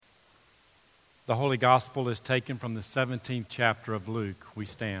The Holy Gospel is taken from the 17th chapter of Luke. We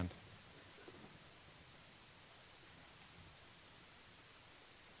stand.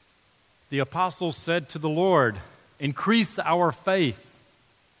 The apostles said to the Lord, "Increase our faith."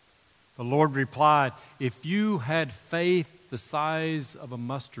 The Lord replied, "If you had faith the size of a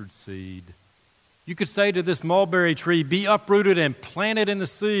mustard seed, you could say to this mulberry tree, 'Be uprooted and planted in the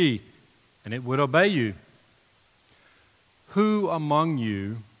sea,' and it would obey you. Who among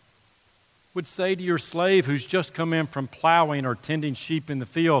you would say to your slave who's just come in from plowing or tending sheep in the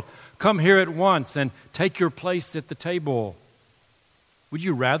field, 'Come here at once and take your place at the table'? Would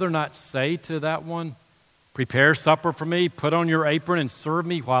you rather not say to that one, 'Prepare supper for me, put on your apron and serve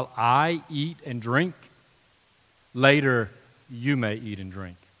me while I eat and drink? Later you may eat and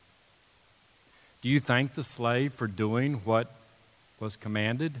drink'? Do you thank the slave for doing what was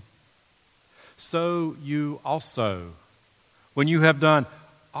commanded? So you also, when you have done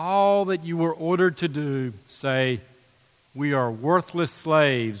all that you were ordered to do, say, 'We are worthless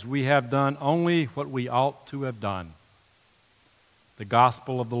slaves. We have done only what we ought to have done.'" The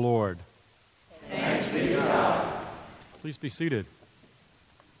Gospel of the Lord. Thanks be to God. Please be seated.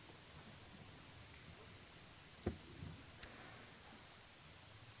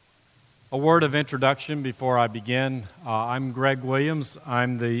 A word of introduction before I begin. I'm Greg Williams.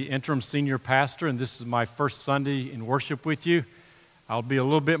 I'm the interim senior pastor, and this is my first Sunday in worship with you. I'll be a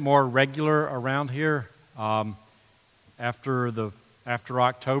little bit more regular around here after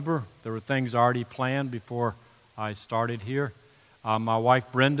October. There were things already planned before I started here. My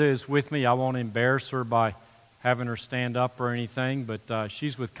wife Brenda is with me. I won't embarrass her by having her stand up or anything, but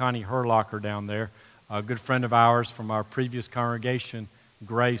she's with Connie Herlocker down there, a good friend of ours from our previous congregation,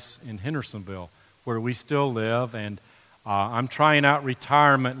 Grace in Hendersonville, where we still live, and I'm trying out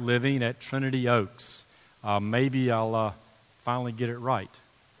retirement living at Trinity Oaks. Maybe I'll finally get it right.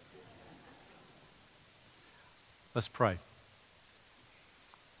 Let's pray.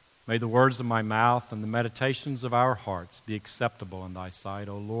 May the words of my mouth and the meditations of our hearts be acceptable in thy sight,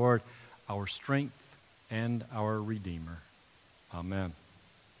 O Lord, our strength and our Redeemer. Amen.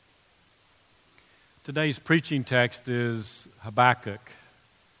 Today's preaching text is Habakkuk,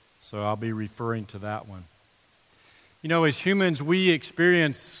 so I'll be referring to that one. You know, as humans, we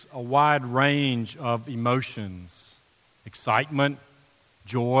experience a wide range of emotions: excitement,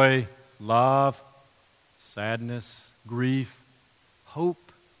 joy, love, sadness, grief, hope,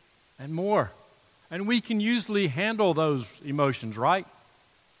 and more. And we can usually handle those emotions, right?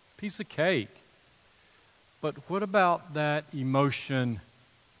 Piece of cake. But what about that emotion,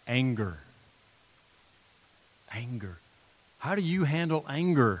 anger? Anger. How do you handle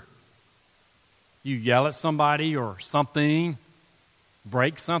anger? You yell at somebody or something,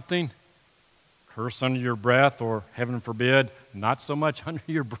 break something, curse under your breath, or heaven forbid, not so much under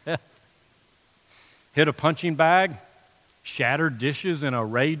your breath. Hit a punching bag, shatter dishes in a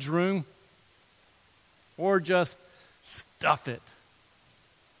rage room, or just stuff it.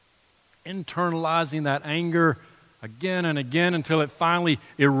 Internalizing that anger again and again until it finally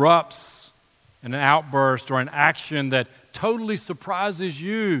erupts in an outburst or an action that totally surprises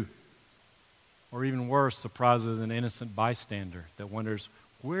you, or even worse, surprises an innocent bystander that wonders,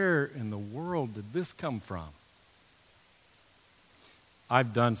 where in the world did this come from?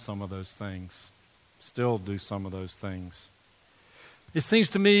 I've done some of those things, still do some of those things. It seems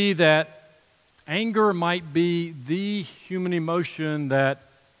to me that anger might be the human emotion that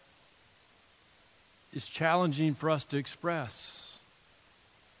is challenging for us to express.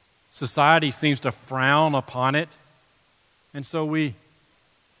 Society seems to frown upon it, and so we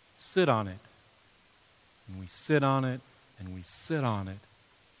sit on it, and we sit on it, and we sit on it,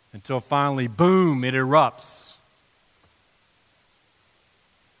 until finally, boom, it erupts.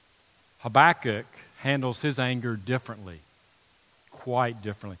 Habakkuk handles his anger differently, quite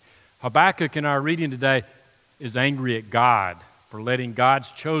differently. Habakkuk in our reading today is angry at God for letting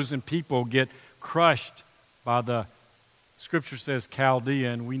God's chosen people get crushed by the, Scripture says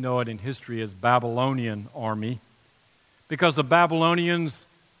Chaldean, we know it in history as Babylonian army, because the Babylonians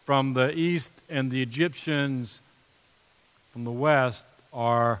from the east and the Egyptians from the west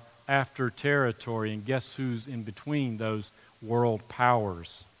are after territory, and guess who's in between those world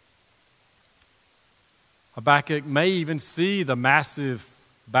powers? Habakkuk may even see the massive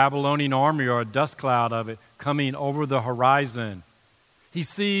Babylonian army or a dust cloud of it coming over the horizon. He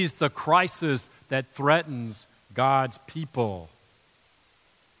sees the crisis that threatens God's people.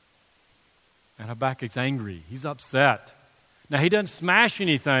 And Habakkuk's angry. He's upset. Now, he doesn't smash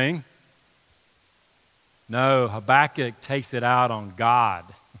anything. No, Habakkuk takes it out on God.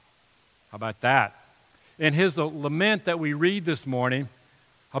 How about that? In his lament that we read this morning,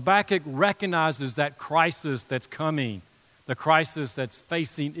 Habakkuk recognizes that crisis that's coming, the crisis that's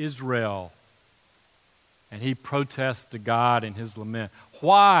facing Israel. And he protests to God in his lament.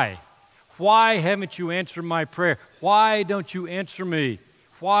 Why? Why haven't you answered my prayer? Why don't you answer me?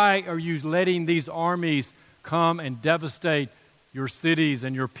 Why are you letting these armies come and devastate your cities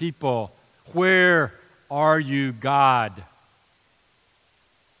and your people? Where are you, God?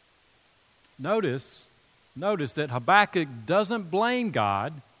 Notice that Habakkuk doesn't blame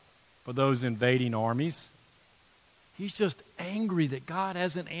God for those invading armies. He's just angry that God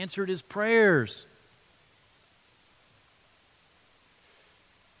hasn't answered his prayers.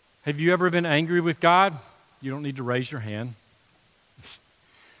 Have you ever been angry with God? You don't need to raise your hand.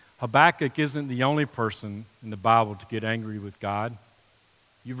 Habakkuk isn't the only person in the Bible to get angry with God.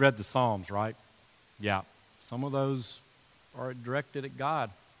 You've read the Psalms, right? Yeah. Some of those are directed at God.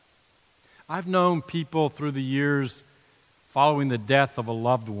 I've known people through the years following the death of a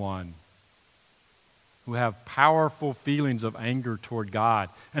loved one who have powerful feelings of anger toward God.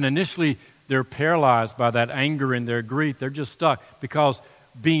 And initially, they're paralyzed by that anger and their grief. They're just stuck because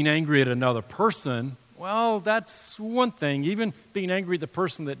being angry at another person, well, that's one thing. Even being angry at the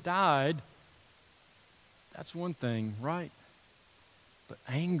person that died, that's one thing, right? But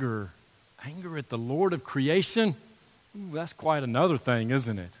anger at the Lord of creation, that's quite another thing,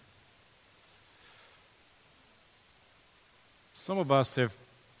 isn't it? Some of us have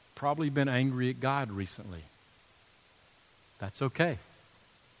probably been angry at God recently. That's okay.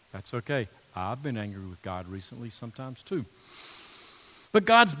 That's okay. I've been angry with God recently sometimes too. But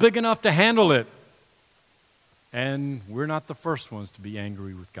God's big enough to handle it. And we're not the first ones to be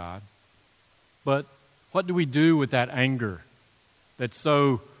angry with God. But what do we do with that anger that's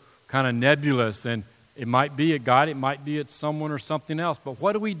so kind of nebulous? And it might be at God, it might be at someone or something else. But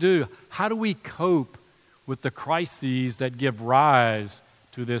what do we do? How do we cope with the crises that give rise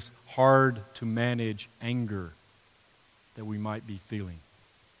to this hard-to-manage anger that we might be feeling?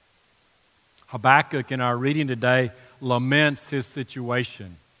 Habakkuk, in our reading today, laments his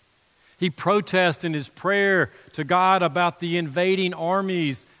situation. He protests in his prayer to God about the invading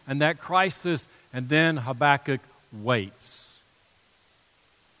armies and that crisis, and then Habakkuk waits.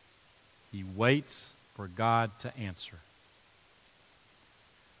 He waits for God to answer.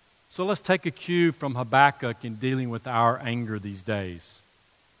 So let's take a cue from Habakkuk in dealing with our anger these days.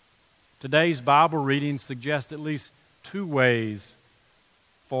 Today's Bible reading suggests at least two ways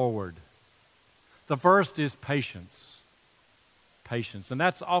forward. The first is patience. Patience. And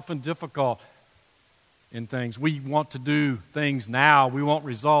that's often difficult in things. We want to do things now. We want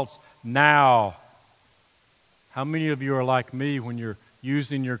results now. How many of you are like me when you're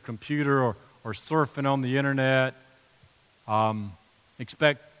using your computer or surfing on the internet?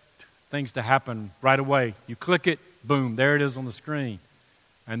 Expect things to happen right away. You click it, boom, there it is on the screen.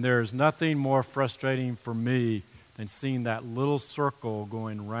 And there's nothing more frustrating for me than seeing that little circle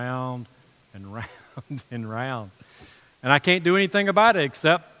going round and round and round. And I can't do anything about it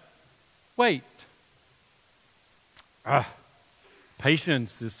except wait.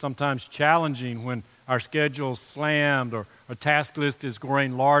 Patience is sometimes challenging when our schedule's slammed or a task list is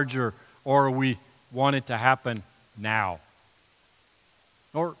growing larger or we want it to happen now.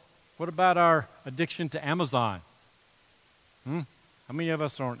 Or what about our addiction to Amazon? How many of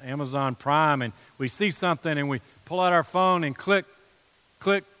us are on Amazon Prime and we see something and we pull out our phone and click,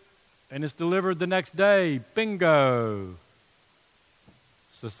 and it's delivered the next day? Bingo!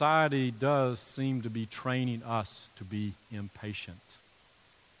 Society does seem to be training us to be impatient.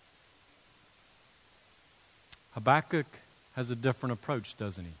 Habakkuk has a different approach,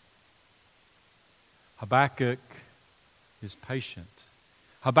 doesn't he? Habakkuk is patient.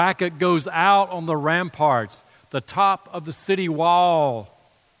 Habakkuk goes out on the ramparts, the top of the city wall,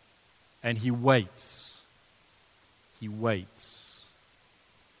 and he waits. He waits.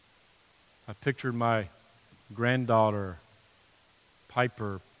 I pictured my granddaughter,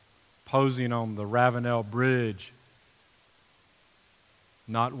 Piper, posing on the Ravenel Bridge,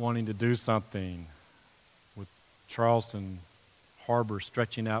 not wanting to do something, with Charleston Harbor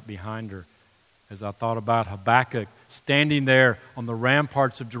stretching out behind her. As I thought about Habakkuk standing there on the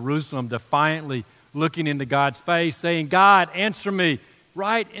ramparts of Jerusalem, defiantly looking into God's face, saying, God, answer me,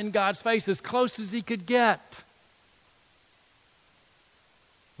 right in God's face, as close as he could get.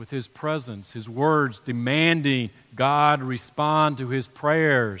 With his presence, his words demanding God respond to his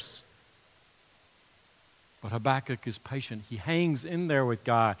prayers. But Habakkuk is patient. He hangs in there with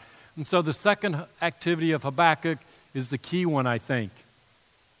God. And so the second activity of Habakkuk is the key one, I think.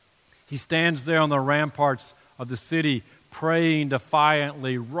 He stands there on the ramparts of the city, praying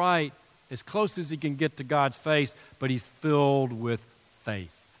defiantly, right as close as he can get to God's face, but he's filled with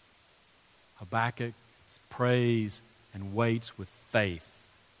faith. Habakkuk prays and waits with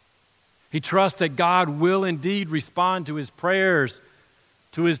faith. He trusts that God will indeed respond to his prayers,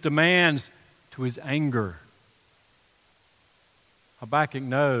 to his demands, to his anger. Habakkuk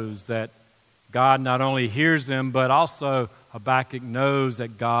knows that God not only hears them, but also Habakkuk knows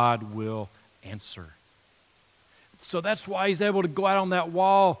that God will answer. So that's why he's able to go out on that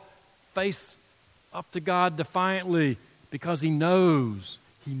wall, face up to God defiantly, because he knows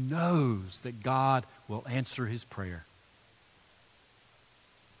that God will answer his prayer.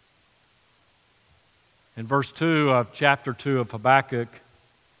 In verse 2 of chapter 2 of Habakkuk,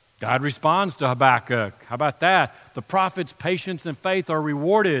 God responds to Habakkuk. How about that? The prophet's patience and faith are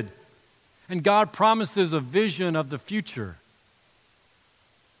rewarded, and God promises a vision of the future.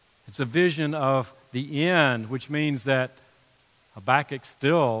 It's a vision of the end, which means that Habakkuk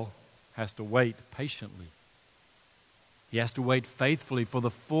still has to wait patiently. He has to wait faithfully for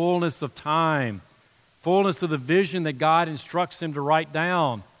the fullness of time, fullness of the vision that God instructs him to write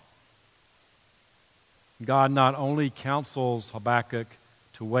down. God not only counsels Habakkuk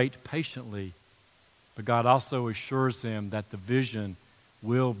to wait patiently, but God also assures him that the vision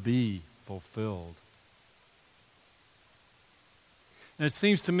will be fulfilled. And it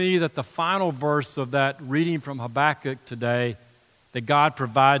seems to me that the final verse of that reading from Habakkuk today, that God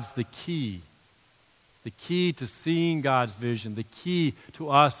provides the key to seeing God's vision, the key to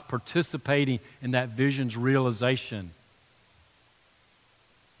us participating in that vision's realization.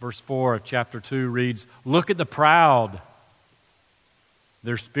 Verse 4 of chapter 2 reads, "Look at the proud.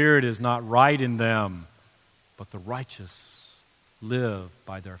 Their spirit is not right in them, but the righteous live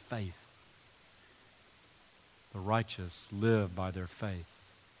by their faith." The righteous live by their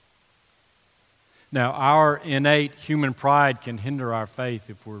faith. Now, our innate human pride can hinder our faith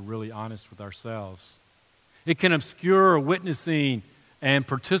if we're really honest with ourselves. It can obscure witnessing and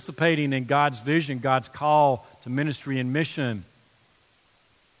participating in God's vision, God's call to ministry and mission.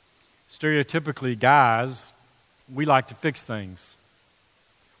 Stereotypically, guys, we like to fix things.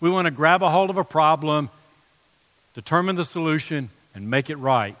 We want to grab a hold of a problem, determine the solution, and make it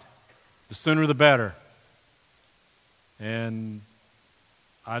right. The sooner the better. And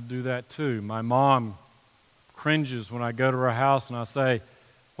I do that too. My mom cringes when I go to her house and I say,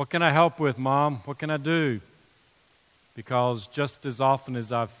 "What can I help with, Mom? What can I do?" Because just as often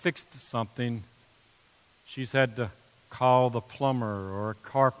as I've fixed something, she's had to call the plumber or a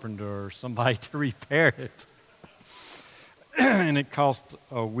carpenter or somebody to repair it. And it costs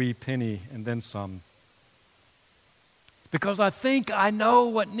a wee penny and then some. Because I think I know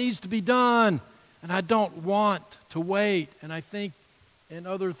what needs to be done, and I don't want to wait. And I think in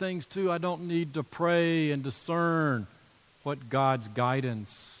other things too, I don't need to pray and discern what God's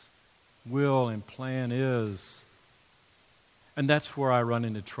guidance, will, and plan is. And that's where I run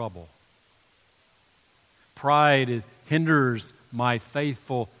into trouble. Pride hinders my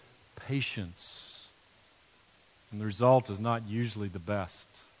faithful patience, and the result is not usually the best.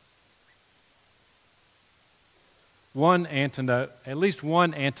 At least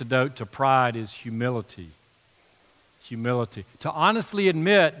one antidote to pride is humility. Humility. To honestly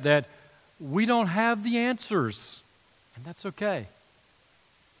admit that we don't have the answers, and that's okay.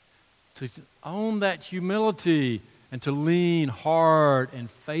 To own that humility and to lean hard and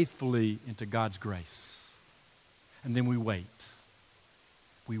faithfully into God's grace. And then we wait.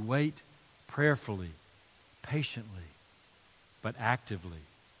 We wait prayerfully, patiently, but actively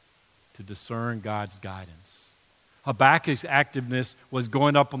to discern God's guidance. Habakkuk's activeness was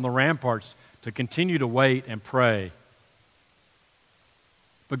going up on the ramparts to continue to wait and pray.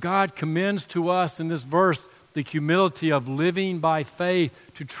 But God commends to us in this verse the humility of living by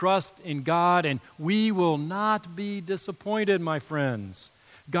faith, to trust in God, and we will not be disappointed, my friends.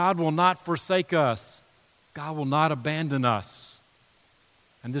 God will not forsake us. God will not abandon us.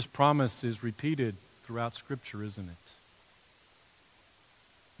 And this promise is repeated throughout Scripture, isn't it?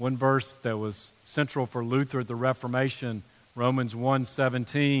 One verse that was central for Luther at the Reformation, Romans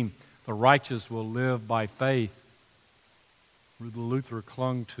 1:17, "The righteous will live by faith," Luther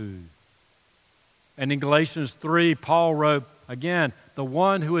clung to. And in Galatians 3, Paul wrote, again, "The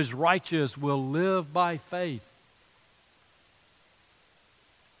one who is righteous will live by faith."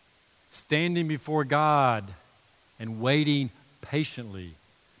 Standing before God and waiting patiently.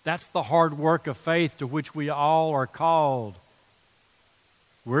 That's the hard work of faith to which we all are called.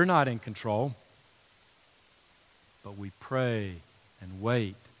 We're not in control, but we pray and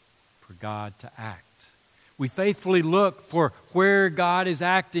wait for God to act. We faithfully look for where God is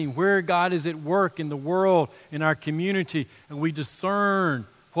acting, where God is at work in the world, in our community, and we discern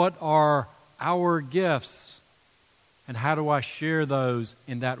what are our gifts And how do I share those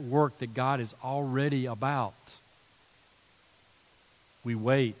in that work that God is already about? We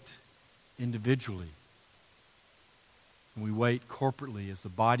wait individually. And we wait corporately as the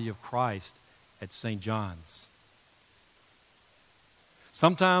body of Christ at St. John's.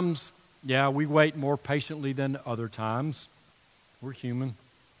 Sometimes, we wait more patiently than other times. We're human.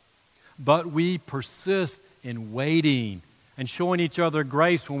 But we persist in waiting and showing each other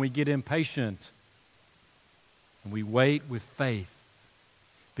grace when we get impatient. And we wait with faith.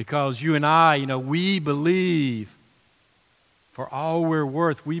 Because you and I, we believe for all we're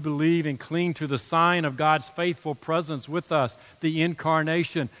worth. We believe and cling to the sign of God's faithful presence with us, the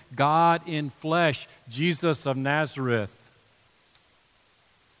incarnation, God in flesh, Jesus of Nazareth.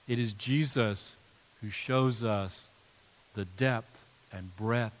 It is Jesus who shows us the depth and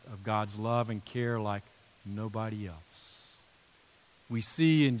breadth of God's love and care like nobody else. We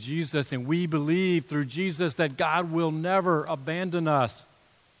see in Jesus and we believe through Jesus that God will never abandon us.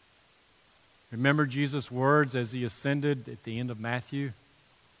 Remember Jesus' words as he ascended at the end of Matthew?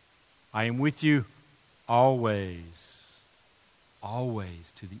 I am with you always,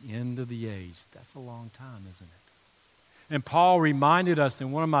 always to the end of the age. That's a long time, isn't it? And Paul reminded us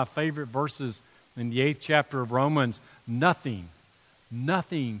in one of my favorite verses in the 8th chapter of Romans, nothing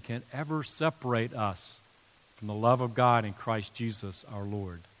can ever separate us from the love of God in Christ Jesus our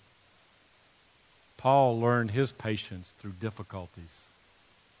Lord. Paul learned his patience through difficulties.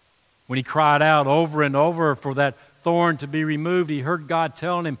 When he cried out over and over for that thorn to be removed, he heard God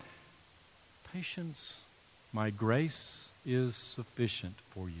telling him, patience, my grace is sufficient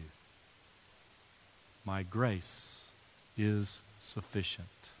for you. My grace is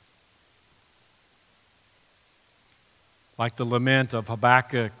sufficient. Like the lament of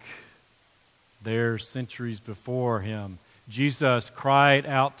Habakkuk, there centuries before him, Jesus cried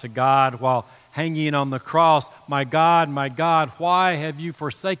out to God while hanging on the cross, my God, why have you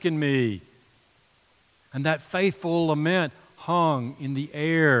forsaken me? And that faithful lament hung in the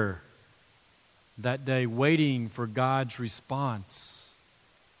air that day, waiting for God's response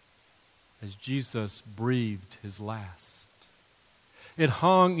as Jesus breathed his last. It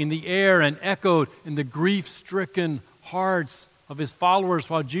hung in the air and echoed in the grief-stricken hearts of his followers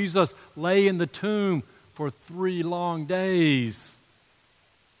while Jesus lay in the tomb for 3 long days.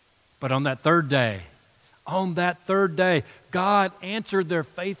 But on that third day, God answered their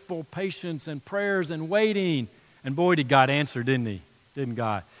faithful patience and prayers and waiting. And boy, did God answer, didn't he? Didn't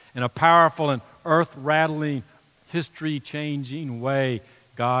God? In a powerful and earth-rattling, history-changing way,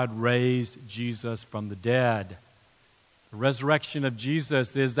 God raised Jesus from the dead. The resurrection of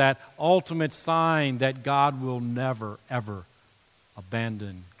Jesus is that ultimate sign that God will never, ever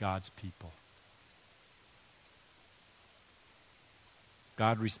abandon God's people.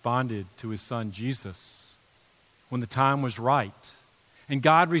 God responded to his son Jesus when the time was right. And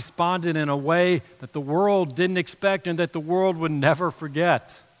God responded in a way that the world didn't expect and that the world would never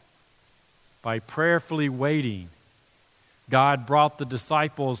forget. By prayerfully waiting, God brought the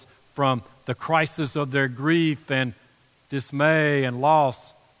disciples from the crisis of their grief and dismay and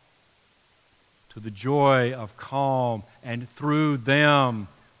loss to the joy of calm. And through them,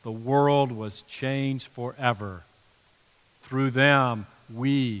 the world was changed forever. Through them,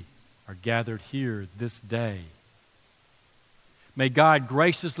 we are gathered here this day. May God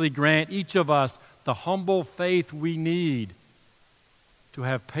graciously grant each of us the humble faith we need to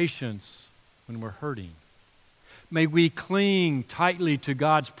have patience when we're hurting. May we cling tightly to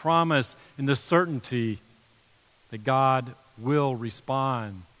God's promise in the certainty that God will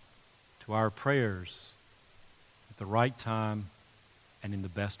respond to our prayers at the right time and in the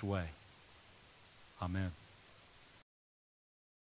best way. Amen.